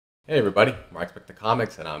Hey everybody, Mark the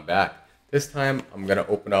Comics, and I'm back. This time I'm going to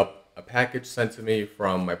open up a package sent to me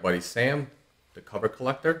from my buddy Sam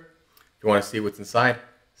DaCoverCollector. If you want to see what's inside,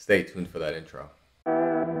 stay tuned for that intro.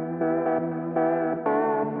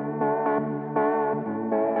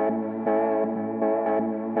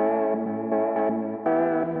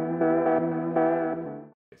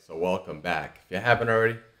 So welcome back. If you haven't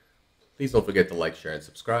already, please don't forget to like, share, and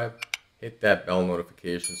subscribe. Hit that bell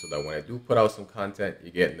notification so that when I do put out some content,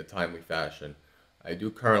 you get in a timely fashion. I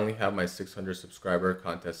do currently have my 600 subscriber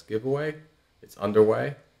contest giveaway. It's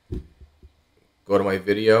underway. Go to my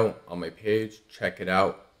video on my page, check it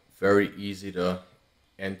out. Very easy to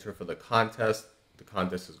enter for the contest. The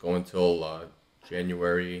contest is going till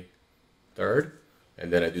January 3rd,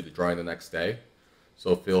 and then I do the drawing the next day.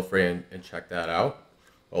 So feel free and check that out.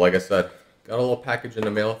 Well, like I said, got a little package in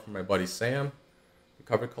the mail from my buddy Sam, the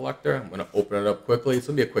cover collector. I'm going to open it up quickly. It's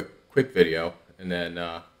going to be a quick video, and then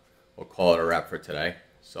we'll call it a wrap for today.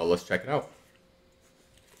 So let's check it out.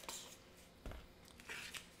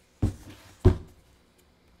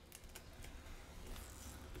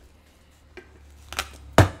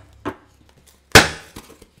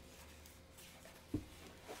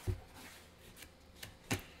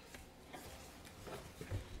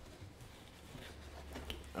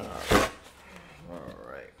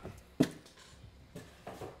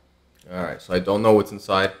 Alright, so I don't know what's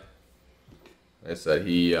inside. Like I said,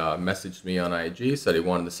 he messaged me on IG, said he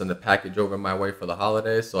wanted to send a package over my way for the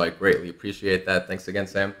holidays, so I greatly appreciate that. Thanks again,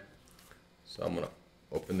 Sam. So I'm going to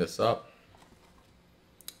open this up.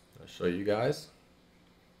 I'll show you guys.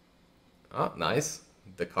 Oh, nice.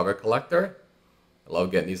 The cover collector. I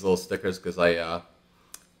love getting these little stickers because I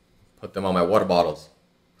put them on my water bottles.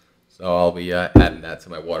 So I'll be adding that to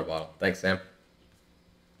my water bottle. Thanks, Sam.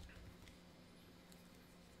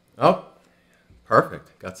 Oh,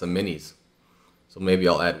 perfect. Got some minis. So maybe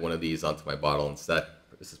I'll add one of these onto my bottle instead.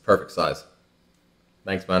 This is perfect size.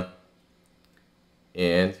 Thanks, man.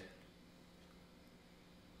 And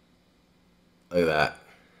look at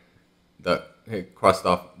that. It crossed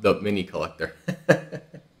off the mini collector.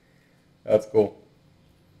 That's cool.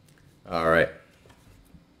 All right.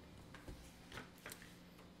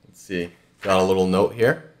 Let's see. Got a little note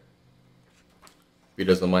here. If he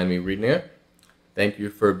doesn't mind me reading it. Thank you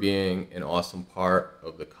for being an awesome part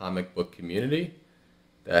of the comic book community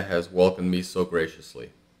that has welcomed me so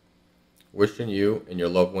graciously. Wishing you and your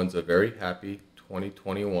loved ones a very happy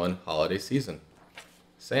 2021 holiday season.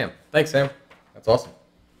 Sam. Thanks, Sam. That's awesome.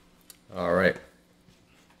 All right.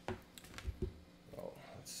 Oh,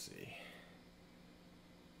 let's see.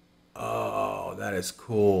 Oh, that is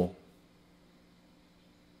cool.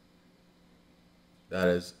 That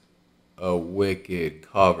is a wicked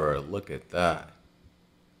cover. Look at that.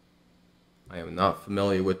 I am not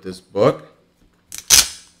familiar with this book.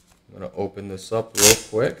 I'm going to open this up real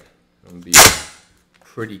quick. I'm going to be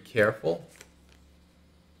pretty careful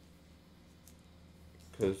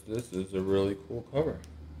because this is a really cool cover.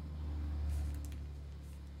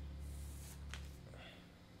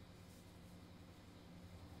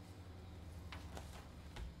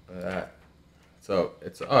 Look at that. So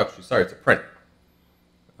it's, oh, actually, sorry, it's a print.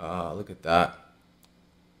 Look at that.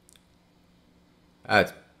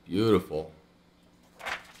 That's beautiful.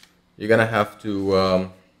 You're gonna have to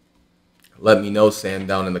let me know, Sam,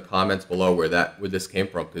 down in the comments below where this came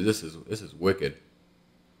from, because this is wicked.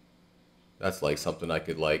 That's like something I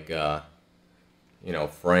could like you know,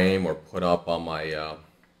 frame or put up on my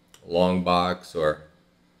long box or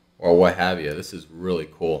what have you. This is really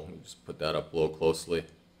cool. Let me just put that up a little closely.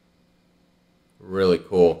 Really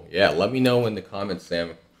cool. Yeah, let me know in the comments,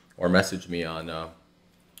 Sam, or message me on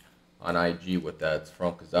IG what that's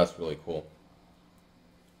from, because that's really cool.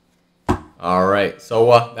 All right,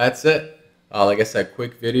 so that's it. Like I said,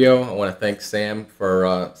 quick video. I want to thank Sam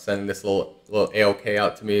for sending this little AOK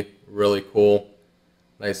out to me. Really cool.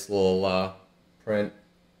 Nice little print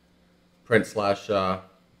slash,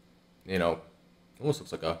 you know, almost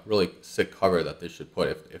looks like a really sick cover that they should put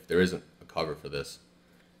if there isn't a cover for this.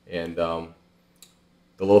 And the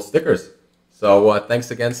little stickers. So thanks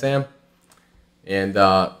again, Sam. And,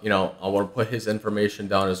 you know, I want to put his information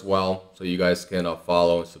down as well so you guys can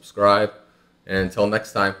follow and subscribe. And until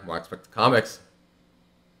next time, Mark the Comics,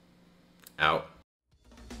 out.